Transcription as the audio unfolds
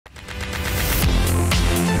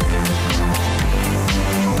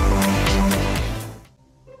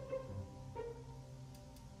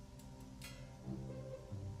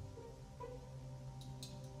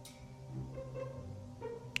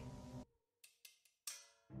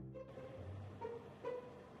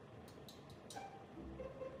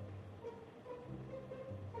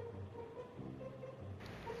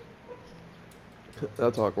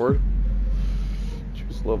That's awkward.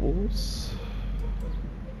 Choose levels.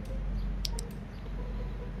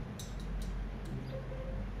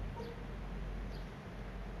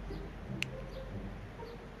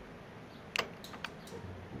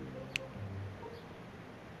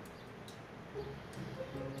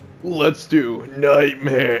 Let's do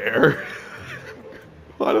Nightmare.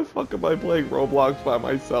 Why the fuck am I playing Roblox by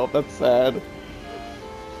myself? That's sad.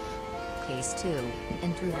 Case 2,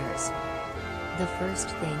 Intruders. The first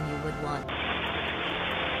thing you would want.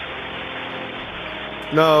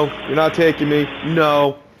 No, you're not taking me.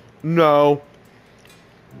 No. No.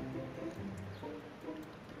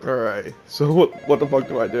 Alright, so what the fuck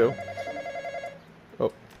do I do?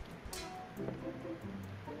 Oh.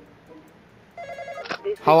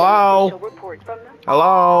 Hello?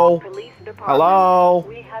 Hello? Police department. Hello?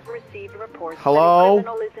 We have received reports Hello? that a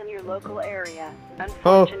criminal is in your local area.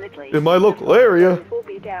 Unfortunately, in my local area? will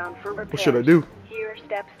be down for repairs. What should I do? Here are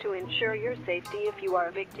steps to ensure your safety if you are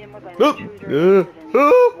a victim of an Oh, intruder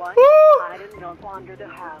incident. 1. Hide and don't wander the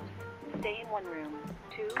house. Stay in one room.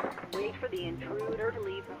 2. Wait for the intruder to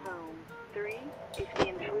leave the home. 3. If the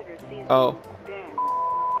intruder sees Oh. you, then.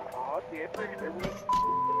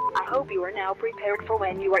 I hope you are now prepared for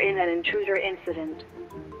when you are in an intruder incident.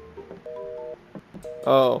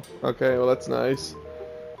 Oh, okay, well that's nice.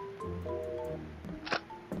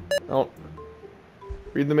 Oh.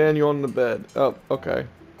 Read the manual on the bed. Oh, okay.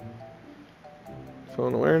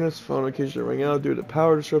 Phone awareness. Phone in case you're ringing out due to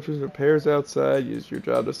power disruptions and repairs outside. Use your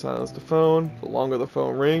job to silence the phone. The longer the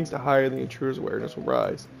phone rings, the higher the intruder's awareness will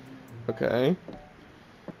rise. Okay.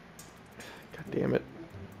 God damn it.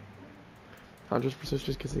 Conscious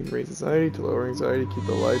persistence can raise anxiety. To lower anxiety, keep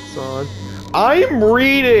the lights on. I'm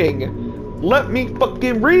reading! Let me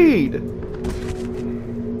fucking read!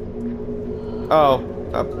 Oh.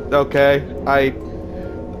 Okay. I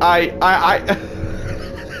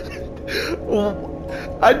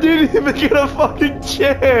I didn't even get a fucking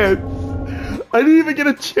chance! I didn't even get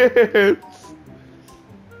a chance!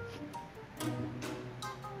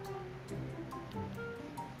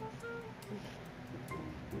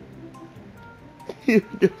 You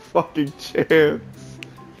didn't get a fucking chance.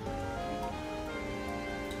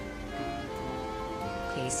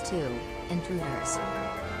 Case 2, Intruders.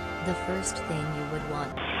 The first thing you would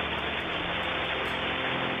want.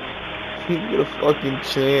 You didn't get a fucking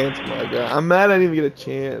chance, my god. I'm mad I didn't even get a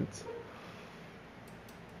chance.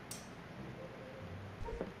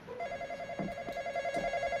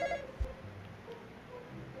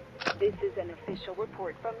 This is an official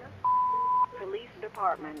report from the police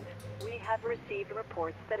department. We have received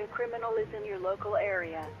reports that a criminal is in your local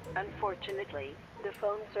area. Unfortunately, the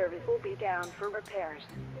phone service will be down for repairs.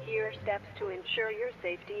 Here are steps to ensure your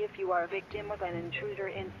safety if you are a victim of an intruder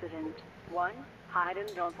incident. 1. Hide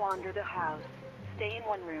and don't wander the house. Stay in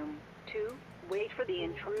one room. 2. Wait for the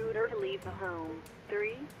intruder to leave the home.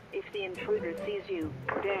 3. If the intruder sees you,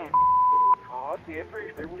 then.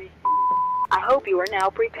 I hope you are now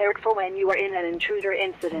prepared for when you are in an intruder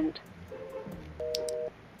incident.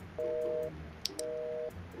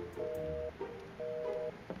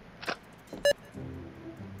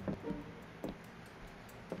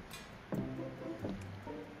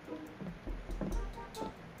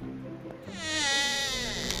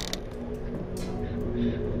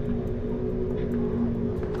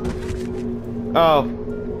 Oh.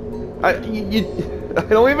 I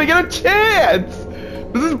don't even get a chance!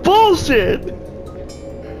 This is bullshit!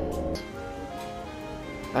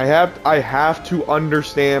 I have to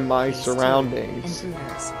understand my Case 2, surroundings.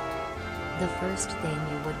 Intruders. The first thing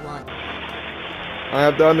you would want. I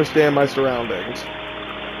have to understand my surroundings.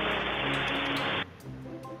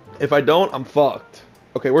 If I don't, I'm fucked.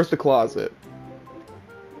 Okay, where's the closet?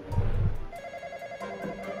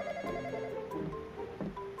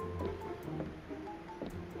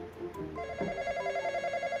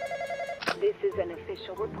 This is an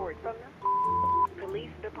official report from the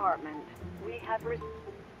police department. We have received.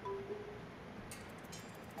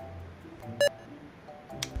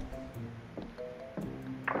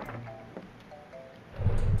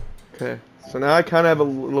 Okay, so now I kind of have a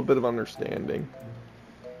little bit of understanding.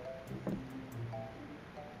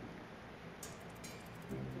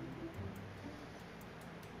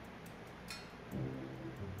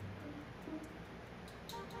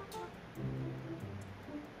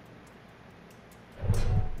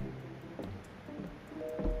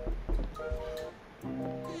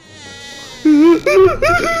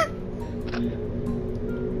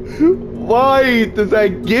 Why does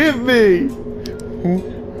that give me?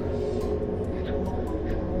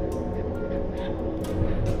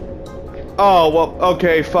 Oh, well,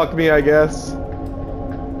 okay, fuck me, I guess.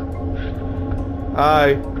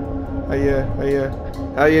 Hi. How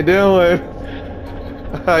you doing?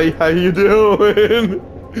 How you doing?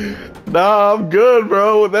 Nah, I'm good,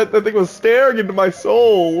 bro. That thing was staring into my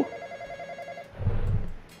soul.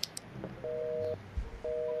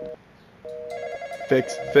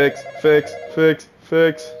 Fix.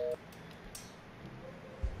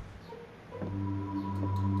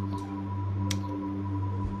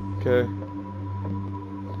 Okay.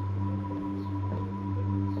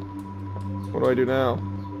 What do I do now?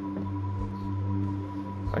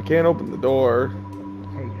 I can't open the door.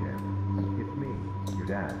 Hey, champ. It's me, your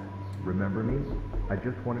dad. Remember me? I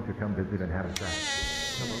just wanted to come visit and have a chat.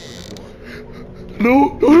 Come open the door.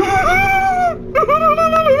 No.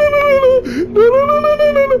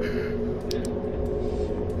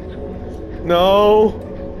 No.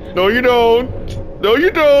 No, you don't. No,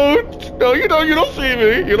 you don't. No, you don't. You don't see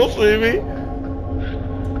me. You don't see me.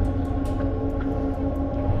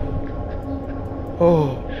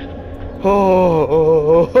 Oh.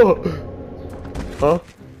 Oh. Huh?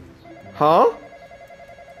 Huh?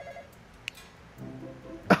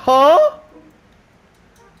 Huh?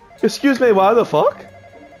 Excuse me, why the fuck?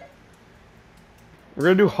 We're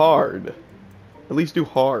gonna do hard. At least do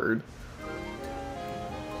hard.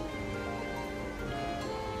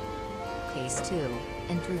 Case 2,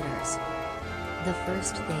 Intruders. The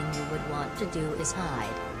first thing you would want to do is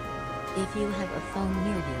hide. If you have a phone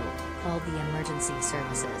near you, call the emergency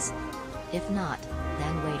services. If not,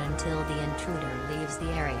 then wait until the intruder leaves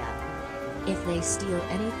the area. If they steal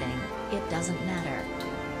anything, it doesn't matter.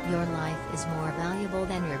 Your life is more valuable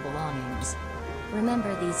than your belongings.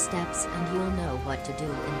 Remember these steps and you'll know what to do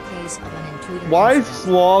in case of an intruder. Why is this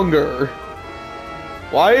longer?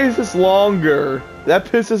 Why is this longer? That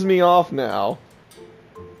pisses me off now.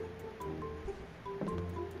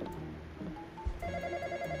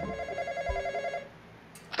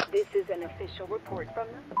 This is an official report from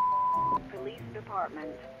the police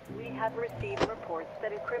department. We have received reports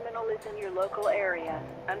that a criminal is in your local area.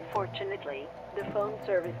 Unfortunately, the phone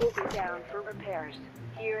service will be down for repairs.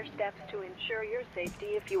 Here are steps to ensure your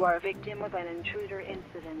safety if you are a victim of an intruder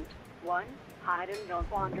incident. 1. Hide and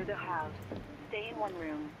don't wander the house. Stay in one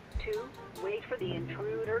room. 2. Wait for the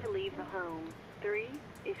intruder to leave the home. 3.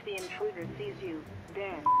 If the intruder sees you,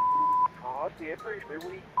 then... I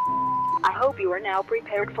hope you are now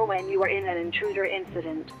prepared for when you are in an intruder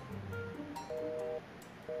incident.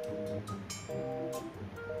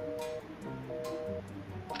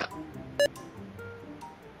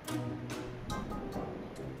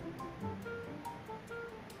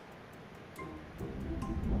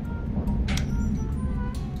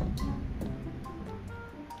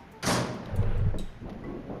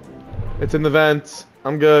 It's in the vents.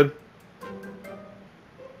 I'm good.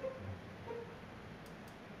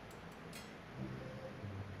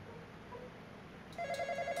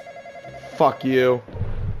 Fuck you.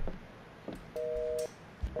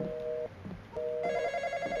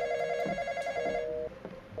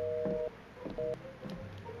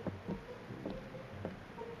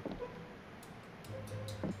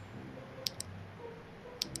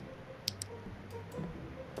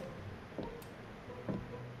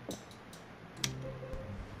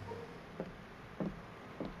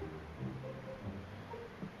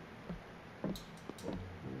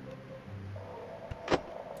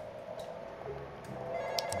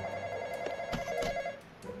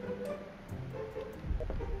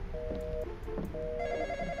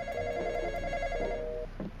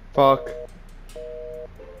 Fuck.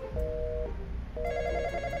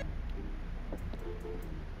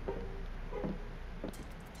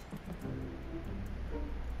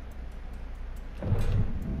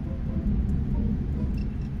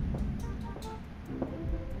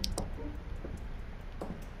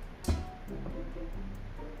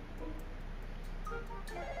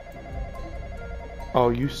 Oh,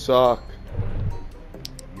 you suck.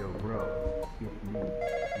 Yo, bro. It's me,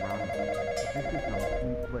 Ronnie. This is some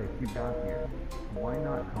sweet place you got here. Why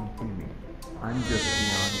not come see me? I'm just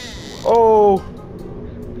beyond the door.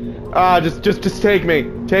 Oh. Ah, just take me.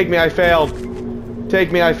 Take me, I failed.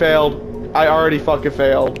 Take me, I failed. I already fucking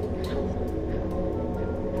failed.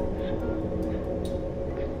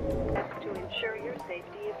 To ensure your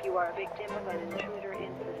safety if you are a victim of an intruder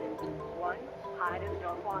incident. 1. Hide and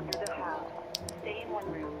don't wander the house. Stay in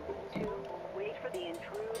one room. 2. Wait for the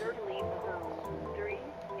intruder to leave the home. 3.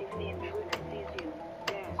 If the intruder sees you,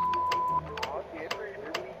 then...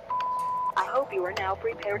 I hope you are now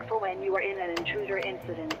prepared for when you are in an intruder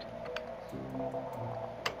incident.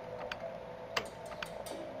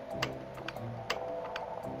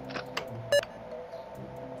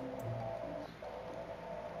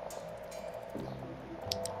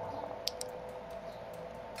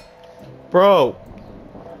 Bro.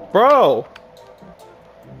 Bro.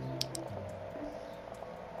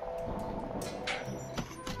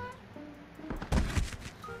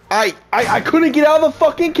 I couldn't get out of the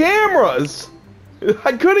fucking cameras.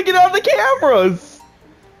 I couldn't get out of the cameras.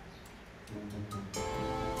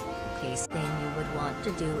 Case thing you would want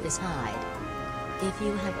to do is hide. If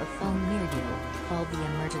you have a phone near you, call the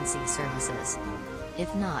emergency services.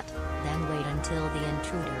 If not, then wait until the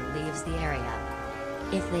intruder leaves the area.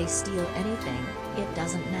 If they steal anything, it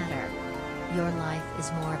doesn't matter. Your life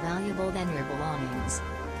is more valuable than your belongings.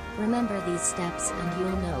 Remember these steps and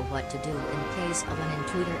you'll know what to do in case of an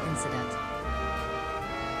intruder incident.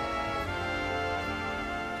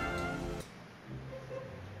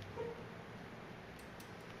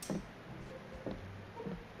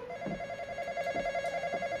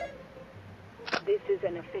 This is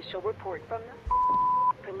an official report from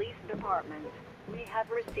the police department. We have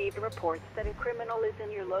received reports that a criminal is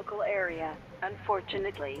in your local area.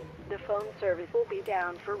 Unfortunately, the phone service will be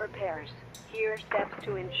down for repairs. Here are steps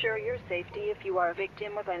to ensure your safety if you are a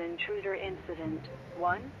victim of an intruder incident.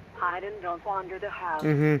 1. Hide and don't wander the house.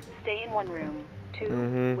 Stay in one room.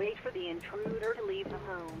 2. Wait for the intruder to leave the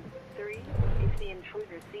home. 3. If the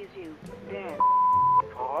intruder sees you, then...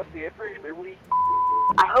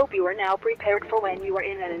 I hope you are now prepared for when you are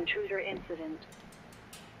in an intruder incident.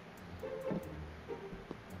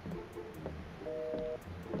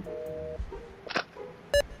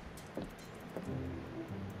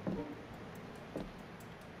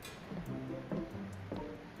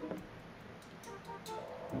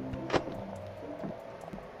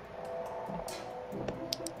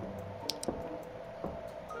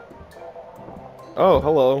 Oh,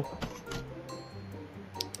 hello.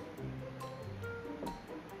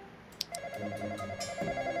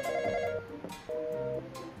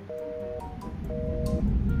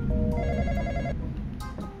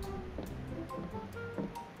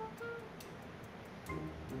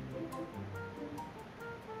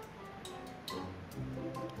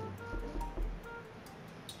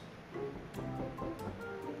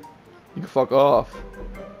 You can fuck off.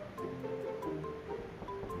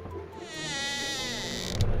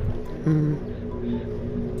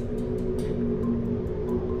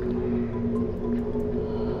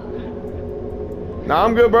 Nah,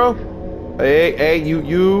 I'm good, bro. Hey, you.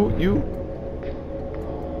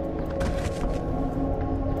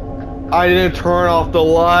 I didn't turn off the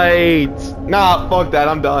lights. Nah, fuck that.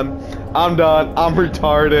 I'm done. I'm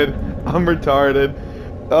retarded.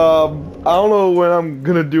 I don't know when I'm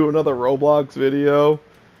gonna do another Roblox video.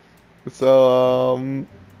 So,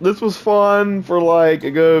 this was fun for like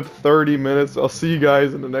a good 30 minutes. I'll see you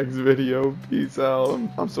guys in the next video. Peace out.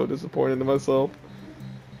 I'm so disappointed in myself.